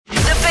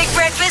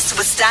Breakfast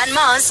with Stan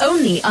Mars.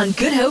 Only on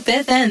Good Hope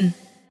FM.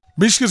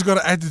 Mishka's got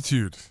an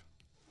attitude.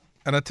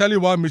 And I tell you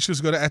why Mishka's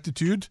got an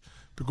attitude.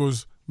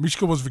 Because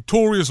Mishka was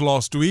victorious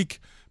last week.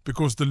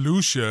 Because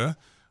Delucia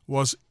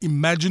was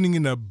imagining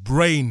in her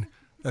brain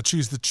that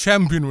she's the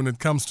champion when it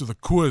comes to the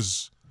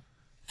quiz.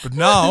 But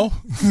now...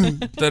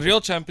 The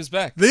real champ is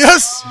back.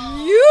 Yes!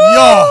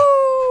 Yeah!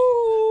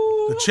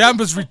 The champ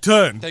has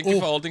returned. Thank you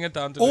for holding it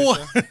down,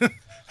 Delucia.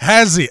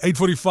 Has he?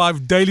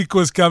 8:45 daily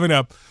quiz coming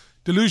up.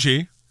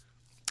 Delucia,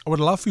 I would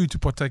love for you to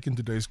partake in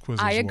today's quiz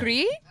I as well.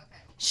 agree.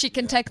 She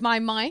can take my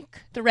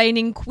mic, the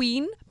reigning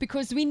queen,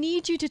 because we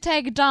need you to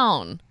take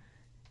down.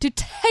 To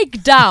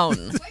take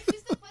down.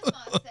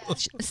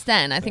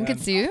 Stan, I think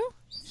it's you.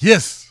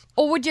 Yes.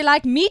 Or would you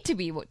like me to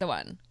be the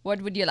one?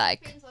 What would you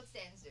like?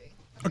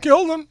 Okay,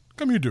 hold on.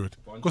 Come you do it.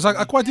 Because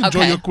I quite enjoy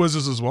Okay. your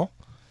quizzes as well.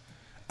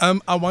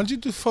 I want you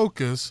to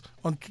focus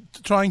on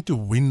trying to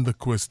win the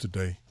quiz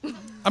today.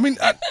 I mean,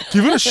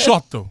 give it a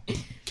shot though.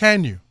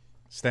 Can you?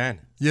 Stan.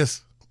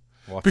 Yes.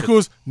 Watch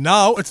Because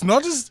now it's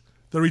not just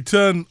the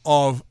return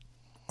of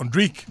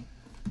Andriek.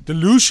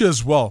 Delucia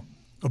as well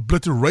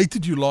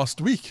obliterated you last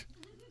week.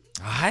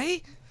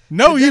 Hi?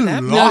 No, he that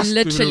happen? lost. No,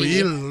 literally.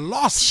 He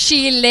lost.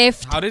 She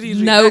left How did he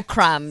no react?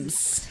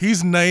 crumbs.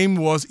 His name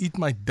was Eat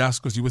My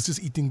Dust because he was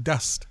just eating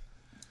dust.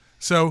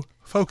 So,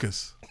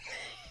 focus.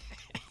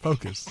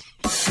 Focus.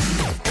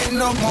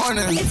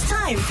 It's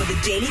time for the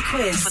daily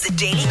quiz.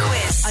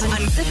 On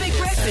the Big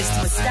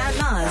Breakfast with Stan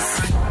Mars.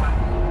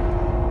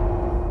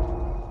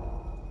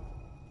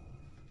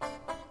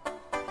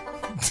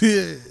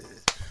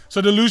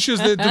 So, Delucia,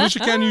 Delucia,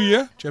 can you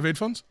hear? Do you have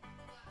headphones?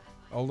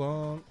 Hold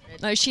on.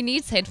 No, she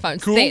needs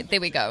headphones. Cool.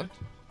 There we go.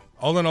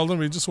 Hold on.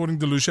 We're just sorting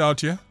Delucia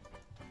out here.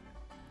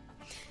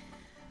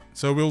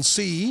 So, we'll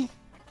see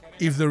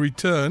if the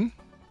return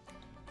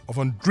of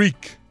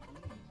Andriek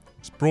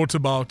has brought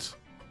about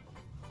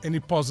any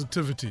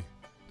positivity.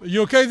 Are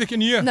you okay? They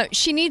can hear. No,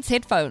 she needs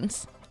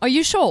headphones. Are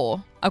you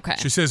sure? Okay.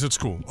 She says it's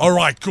cool. All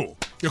right, cool.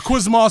 Your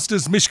quiz master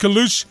is Mishka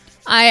Lush.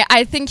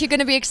 I think you're going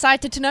to be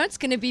excited to know it's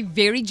going to be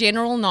very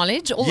general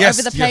knowledge all Yes,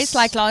 over the place yes.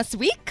 like last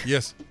week.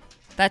 Yes.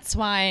 That's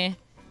why,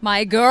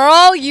 my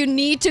girl, you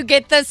need to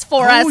get this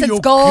for us. It's your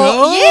goal.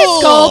 girl.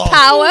 Yes, goal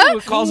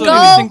power. Carl's Goal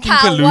already thinking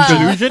power.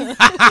 Collusion.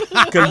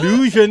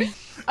 Collusion.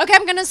 Okay,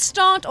 I'm going to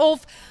start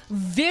off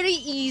very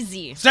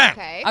easy. Sam.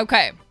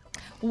 Okay.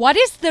 What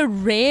is the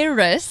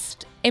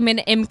rarest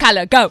M&M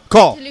color? Go.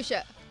 Call.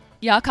 Delucia.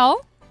 Yeah,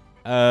 Carl?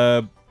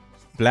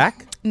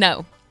 Black.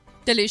 No.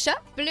 Delucia?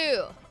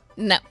 Blue.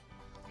 No.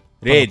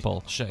 Red.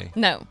 Purple. Shay.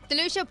 No.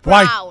 Delucia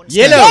White. brown.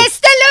 Yellow. Yes,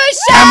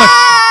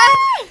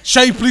 Delucia!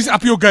 Shay, please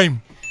up your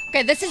game.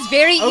 Okay, this is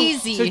very Oh,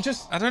 easy. So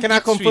just I don't can I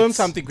eat confirm sweets.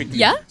 something quickly?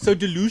 Yeah? So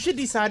Delucia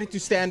decided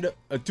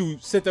to to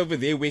sit over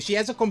there where she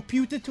has a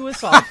computer to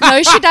herself.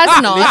 No, she does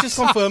Let's not. just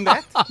confirm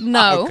that.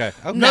 No. Okay.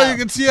 Okay. No, you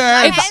can see her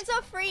hands. Hands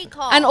are free,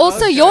 Carl. And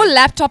also, your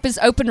laptop is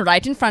open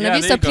right in front of Yeah,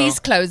 you, there so you go. please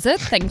close it.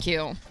 Thank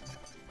you.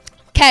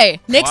 Okay,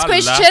 next Voila.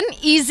 question.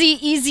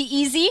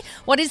 Easy.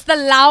 What is the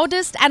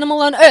loudest animal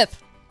on earth?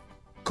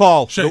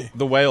 Call. Shay.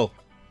 The whale.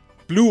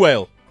 Blue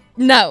whale.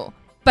 No,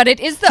 but it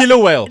is the Killer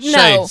whale. No.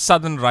 Shay.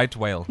 Southern right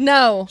whale.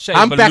 No. Shay.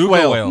 Humpback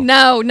Beluga whale.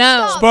 No.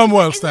 Sperm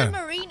whale, It's a Stan.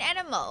 marine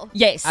animal.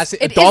 Yes, I said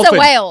it is dolphin. a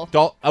whale.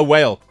 A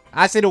whale.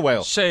 I said a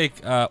whale. Shay.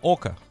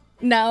 Orca.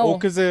 No.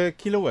 Orca's a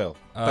killer whale.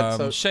 But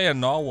so Shay a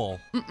narwhal.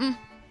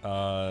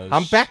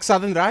 humpback,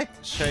 southern right.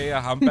 Shay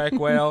a humpback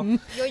whale.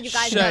 You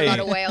guys know a lot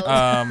of whales.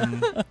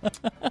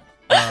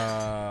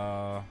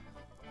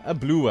 A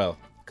blue whale.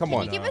 Come Can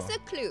on. you give us a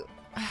clue?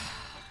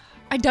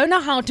 I don't know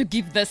how to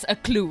give this a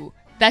clue.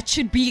 That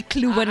should be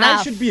clue I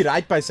enough. should be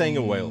right by saying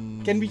a whale.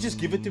 Can we just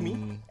give it to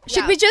me?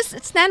 Should Yeah. we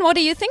just, Stan, what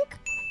do you think?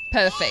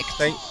 Perfect.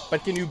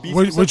 But can you be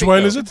Which specific,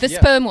 whale though? is it? The Yeah.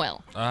 sperm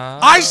whale.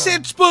 I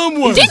said sperm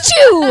whale. Did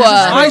you?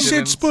 I didn't.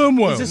 said sperm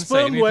whale. Is a Didn't say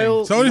sperm anything. whale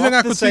It's the only not thing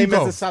I the could same think as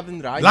of. the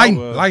southern right?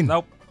 Line.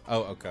 Nope.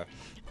 Oh, okay.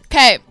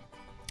 Okay.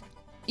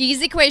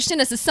 Easy question.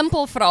 It's a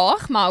simple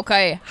vraag, maar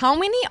okay. How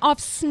many of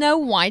Snow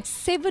White's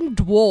 7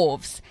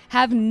 dwarfs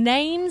have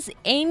names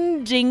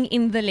ending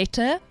in the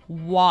letter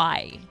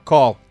Y?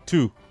 Call.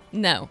 2.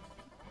 No.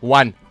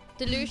 1.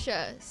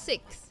 Delucia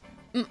 6.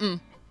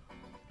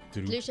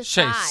 Delucia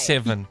Shay 5.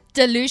 7.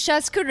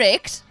 Delucia's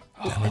correct.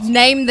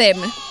 Name them.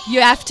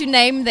 You have to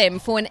name them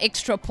for an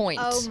extra point.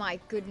 Oh my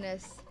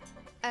goodness.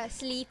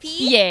 Sleepy.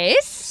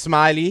 Yes.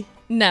 Smiley.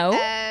 No.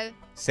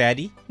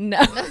 Saddy. No.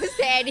 No,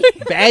 Sadie.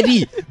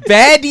 Baddie.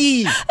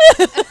 Baddie.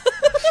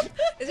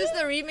 This is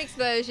the remix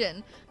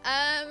version.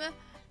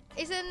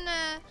 Isn't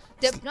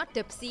not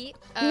Dipsy?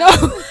 No.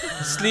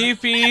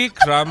 Sleepy,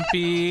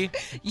 grumpy,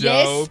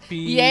 Yes. dopey,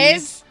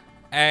 Yes.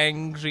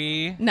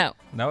 angry. No.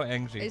 No,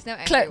 angry. There's no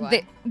angry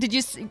one. Did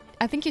you?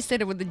 I think you said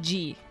it with a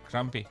G.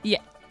 Grumpy. Yeah,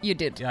 you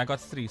did. Yeah, I got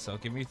 3, so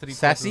give me 3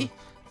 Sassy?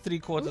 quarters. 3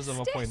 quarters of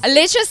a point.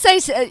 Let's just say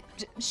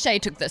Shay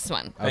took this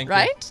one, Thank you.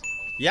 right?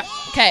 Yeah.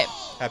 Okay.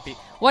 Happy.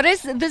 What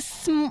is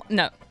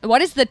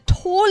What is the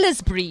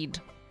tallest breed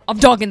of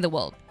dog in the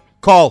world?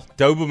 Call.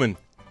 Doberman.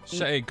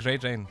 Shay,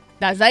 Great Dane.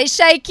 That's a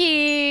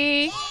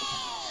shaky.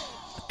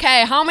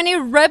 Okay, how many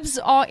ribs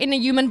are in a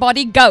human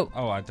body? Go.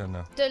 Oh, I don't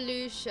know.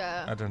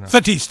 Delucia. I don't know.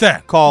 30,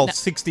 Stan. Call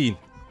 16.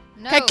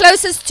 No. Okay,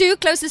 closest to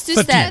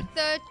 13. Stan.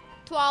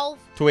 12.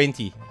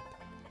 20.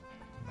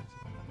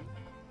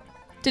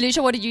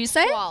 Delucia, what did you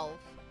say? 12.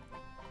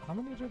 How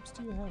many ribs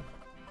do you have?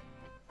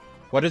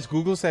 What does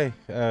Google say,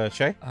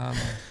 Shay? Um,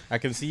 I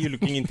can see you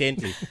looking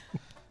intently.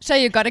 So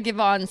you got to give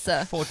an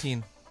answer.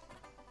 14.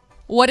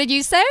 What did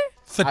you say?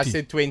 30. I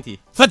said 20.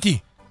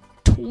 30.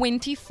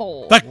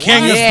 24. The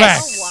king is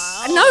back. Yes.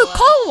 Wow. No,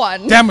 Cole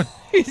won. Damn it.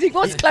 He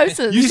was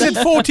closest. You said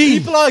 14.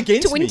 People are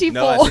against me.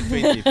 No, I 24.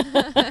 said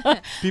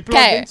 20. People are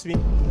Okay. against me.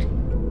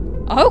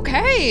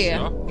 Okay.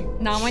 Sure.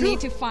 Now I need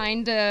to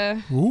find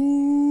a...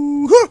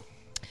 Ooh.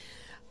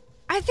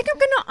 I think I'm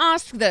going to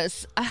ask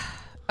this.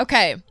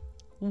 Okay.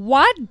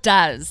 What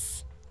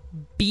does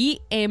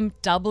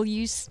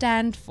BMW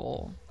stand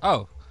for?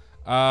 Oh.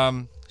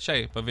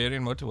 Shay,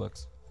 Bavarian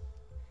Motorworks.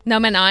 No,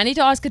 man, I need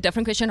to ask a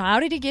different question. How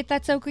did you get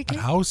that so quickly?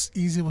 How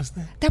easy was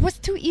that? That was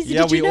too easy.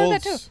 Yeah, Did you we know all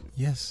that too?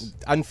 Yes.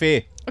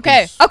 unfair.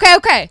 Okay.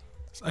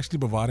 It's actually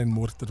Bavarian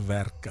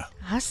Motorwerke.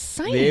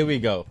 There we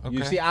go. You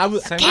Okay. see, I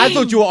Same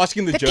thought you were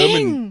asking the, The German.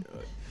 king.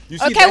 You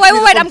see, Okay, that's wait.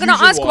 where the I'm going to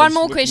confusion ask one was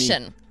more with me.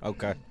 question.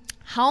 Okay.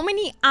 How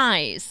many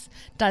eyes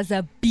does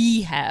a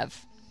bee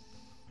have?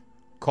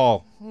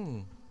 Call.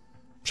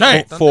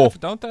 Shay.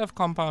 Don't they have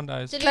compound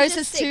eyes? Delucia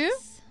Closest 6. to?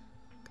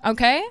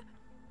 Okay.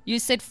 You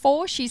said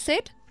 4, she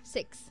said?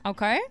 6.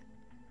 Okay.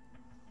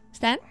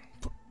 Stan?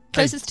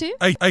 Closest to?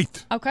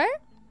 8. Okay.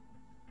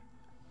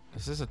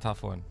 This is a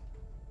tough one.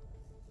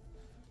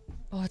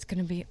 Oh, it's going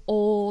to be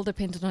all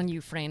dependent on you,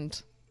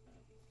 friend.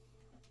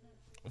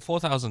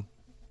 4,000.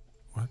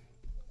 What?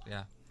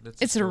 Yeah.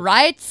 That's It's a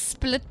right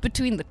split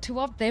between the two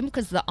of them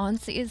because the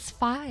answer is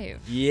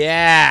 5.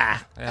 Yeah.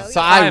 Yeah.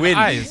 So I Five win.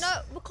 eyes. No,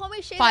 but can't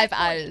we share 5 that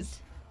point? eyes.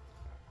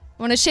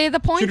 Want to share the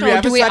point Should we or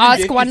have do a we sudden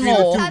ask death one between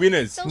the more? two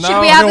winners? Don't- No. Should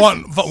we Okay, have a...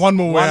 one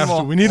more we One have to.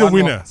 more. We need a One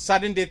winner. more.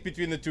 Sudden death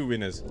between the two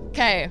winners.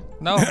 Okay.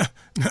 No.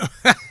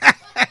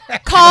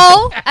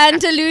 Cole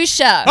and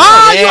Delucia.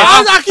 Ah, Yeah. you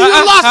are lucky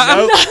you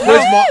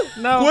lost.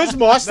 No,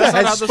 Quizmaster That's not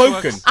how has this spoken.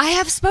 works. I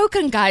have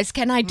spoken, guys.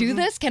 Can I do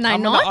this? Can I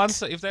I'm gonna not?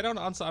 answer. If they don't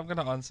answer, I'm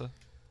gonna answer.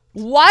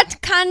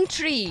 What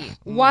country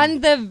won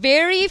the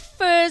very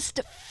first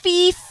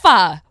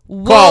FIFA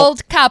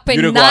World Cup in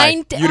Uruguay.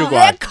 19... Uruguay.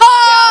 Yeah,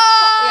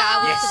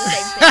 I went for the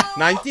same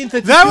thing.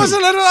 1932. That was a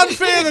little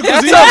unfair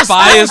because That's a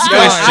biased No,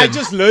 I question.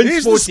 just learned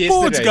he's the sports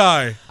sports yesterday.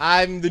 guy.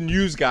 I'm the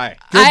news guy.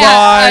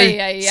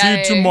 Goodbye. See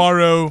you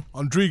tomorrow.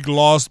 Andriek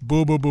lost.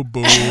 Boo, boo, boo,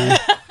 boo.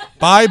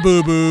 Bye,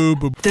 boo, boo,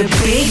 boo. The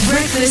Big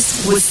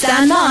Breakfast with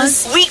Stan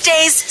Mars.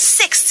 Weekdays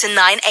 6 to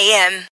 9 a.m.